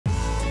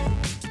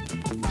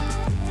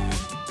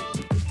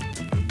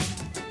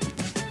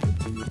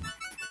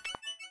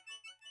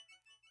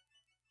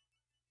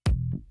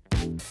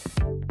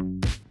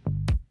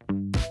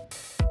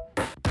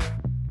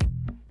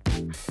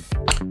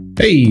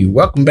Hey,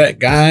 welcome back,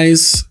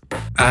 guys.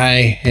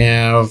 I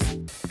have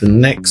the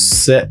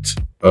next set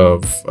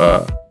of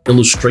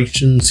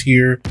illustrations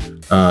here.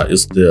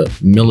 It's the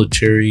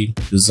military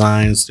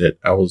designs that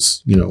I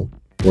was,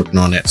 working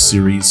on that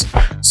series.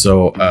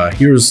 So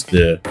here's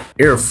the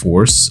Air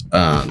Force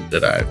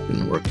that I've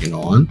been working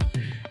on.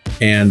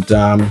 And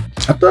I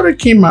thought it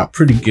came out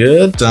pretty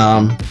good.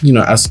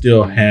 I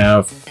still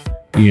have,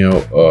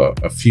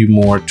 a few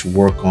more to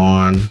work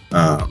on.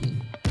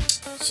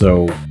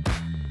 So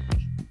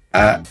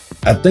I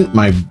think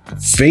my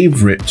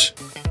favorite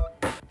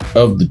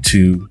of the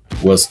two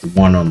was the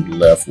one on the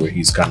left where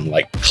he's kind of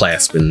like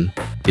clasping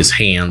his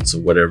hands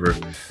or whatever.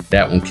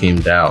 That one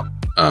came out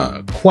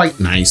quite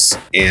nice,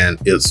 and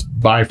it's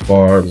by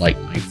far like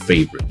my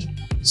favorite.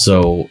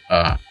 So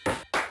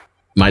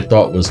my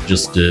thought was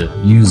just to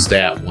use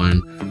that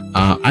one.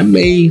 I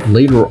may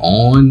later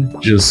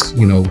on just,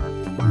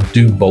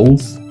 do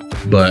both,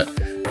 but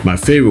my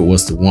favorite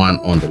was the one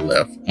on the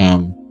left.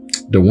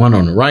 The one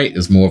on the right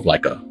is more of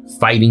like a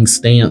fighting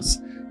stance,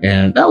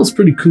 and that was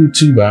pretty cool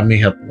too, but I may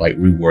have to like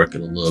rework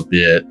it a little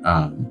bit.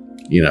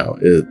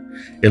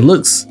 It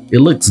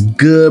looks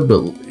good,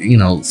 but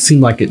it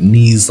seemed like it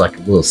needs like a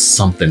little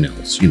something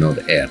else,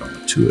 to add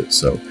on to it.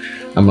 So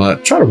I'm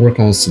gonna try to work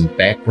on some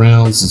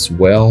backgrounds as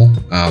well,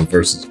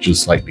 versus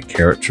just like the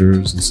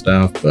characters and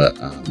stuff. But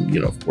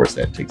of course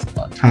that takes a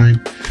lot of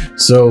time.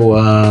 So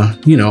I'm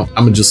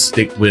gonna just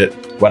stick with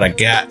what I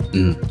got,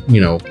 and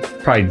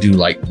probably do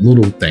like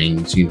little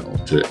things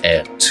to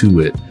add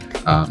to it,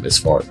 as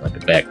far as like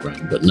the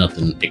background, but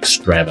nothing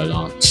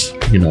extravagant,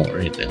 or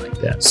anything like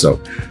that. So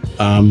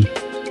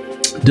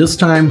this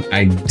time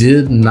I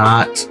did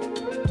not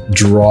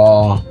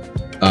draw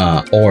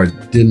or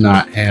did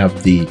not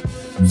have the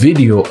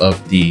video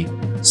of the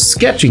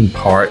sketching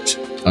part,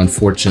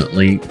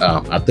 unfortunately.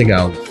 I think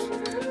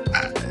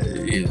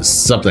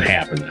something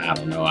happened. I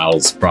don't know. I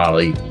was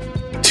probably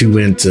too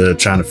into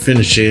trying to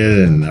finish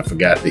it, and I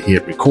forgot to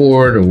hit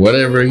record or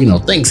whatever.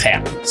 Things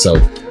happen. So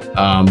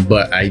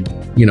but I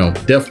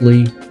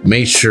definitely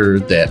made sure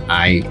that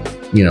I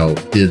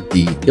did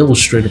the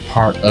illustrator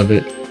part of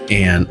it,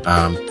 and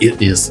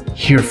it is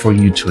here for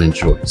you to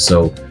enjoy.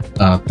 So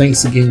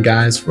thanks again,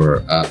 guys,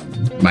 for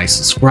my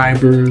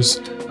subscribers.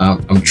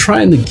 I'm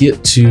trying to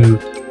get to,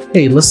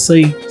 hey, let's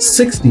say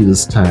 60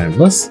 this time.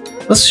 Let's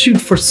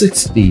shoot for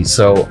 60.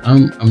 So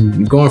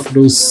I'm going for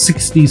those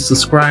 60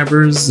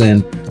 subscribers,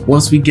 and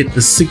once we get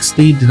to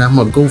 60, then I'm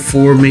gonna go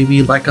for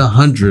maybe like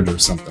 100 or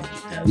something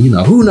like that.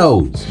 Who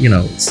knows?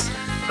 It's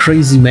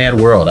crazy mad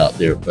world out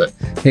there, but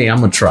hey,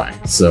 I'm gonna try.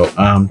 So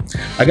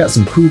I got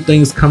some cool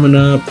things coming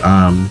up.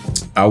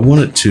 I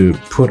wanted to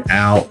put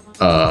out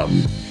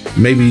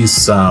maybe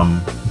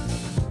some,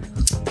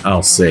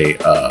 I'll say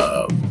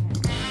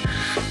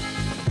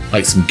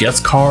like some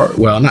guest card,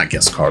 well, not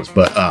guest cards,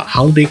 but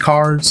holiday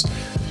cards.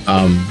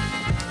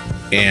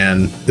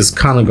 And it's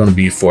kind of going to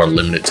be for a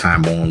limited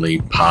time only,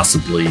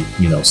 possibly,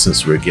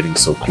 since we're getting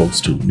so close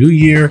to New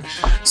Year.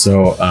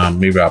 So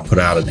maybe I'll put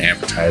out an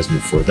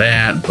advertisement for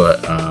that.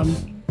 But,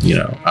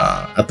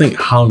 I think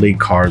holiday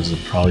cards are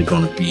probably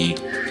going to be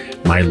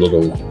my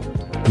little,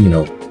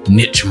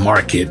 niche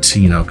market,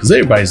 because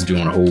everybody's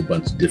doing a whole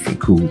bunch of different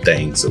cool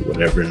things or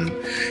whatever. And,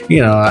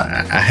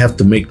 I have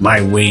to make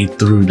my way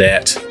through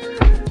that,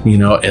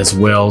 as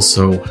well.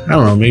 So I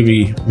don't know,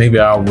 maybe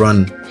I'll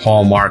run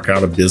Hallmark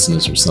out of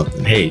business or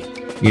something. Hey,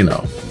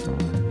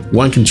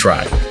 one can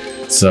try.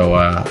 So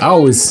I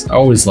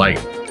always like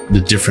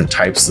the different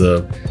types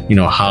of,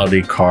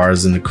 holiday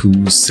cards and the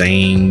cool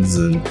sayings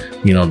and,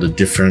 the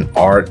different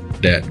art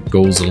that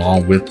goes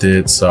along with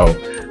it. So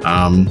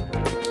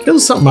it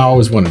was something I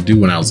always wanted to do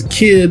when I was a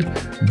kid,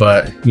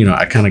 but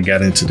I kind of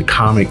got into the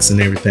comics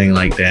and everything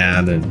like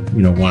that,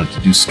 and wanted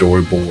to do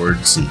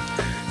storyboards and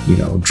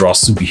draw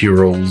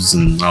superheroes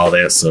and all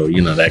that. So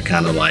that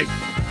kind of like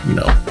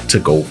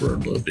took over a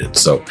little bit.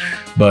 So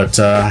but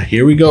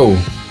here we go,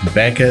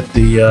 back at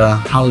the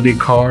holiday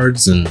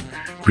cards and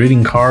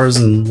greeting cards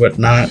and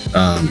whatnot.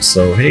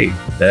 So hey,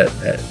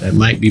 that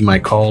might be my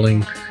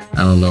calling.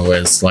 I don't know,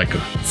 as like a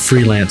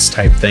freelance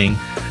type thing.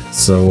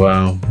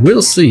 So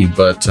we'll see,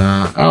 but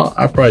I'll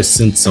probably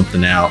send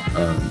something out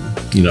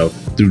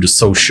through the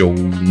social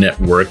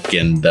network,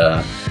 and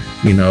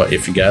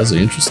if you guys are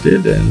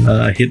interested,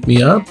 and hit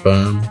me up.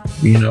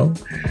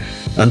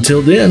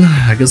 Until then,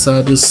 I guess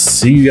I'll just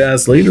see you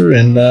guys later,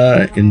 and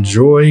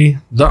enjoy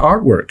the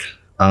artwork.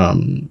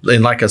 And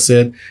like I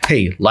said,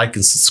 hey, like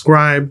and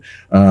subscribe.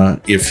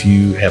 If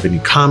you have any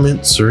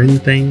comments or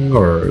anything,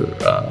 or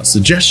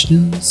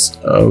suggestions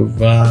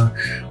of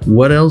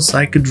what else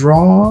I could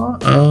draw,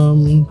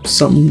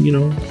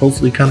 something,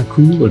 hopefully kind of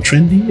cool or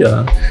trendy,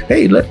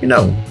 hey, let me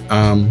know.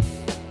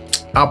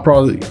 I'll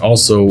probably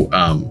also,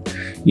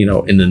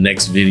 in the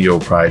next video,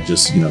 probably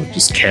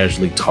just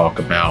casually talk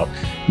about,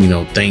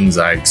 things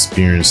I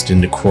experienced in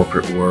the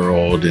corporate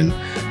world, and,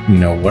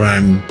 what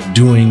I'm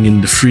doing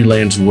in the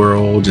freelance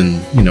world,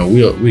 and,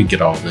 we'll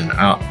get all in.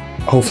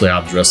 Hopefully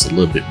I'll dress a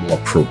little bit more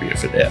appropriate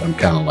for that. I'm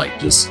kind of like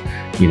just,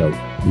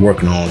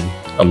 working on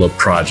a little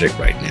project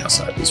right now,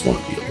 so I just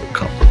want to be a little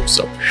uncomfortable.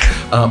 So,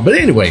 but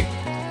anyway,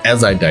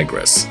 as I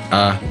digress,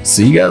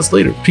 see you guys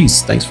later.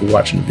 Peace. Thanks for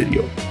watching the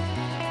video.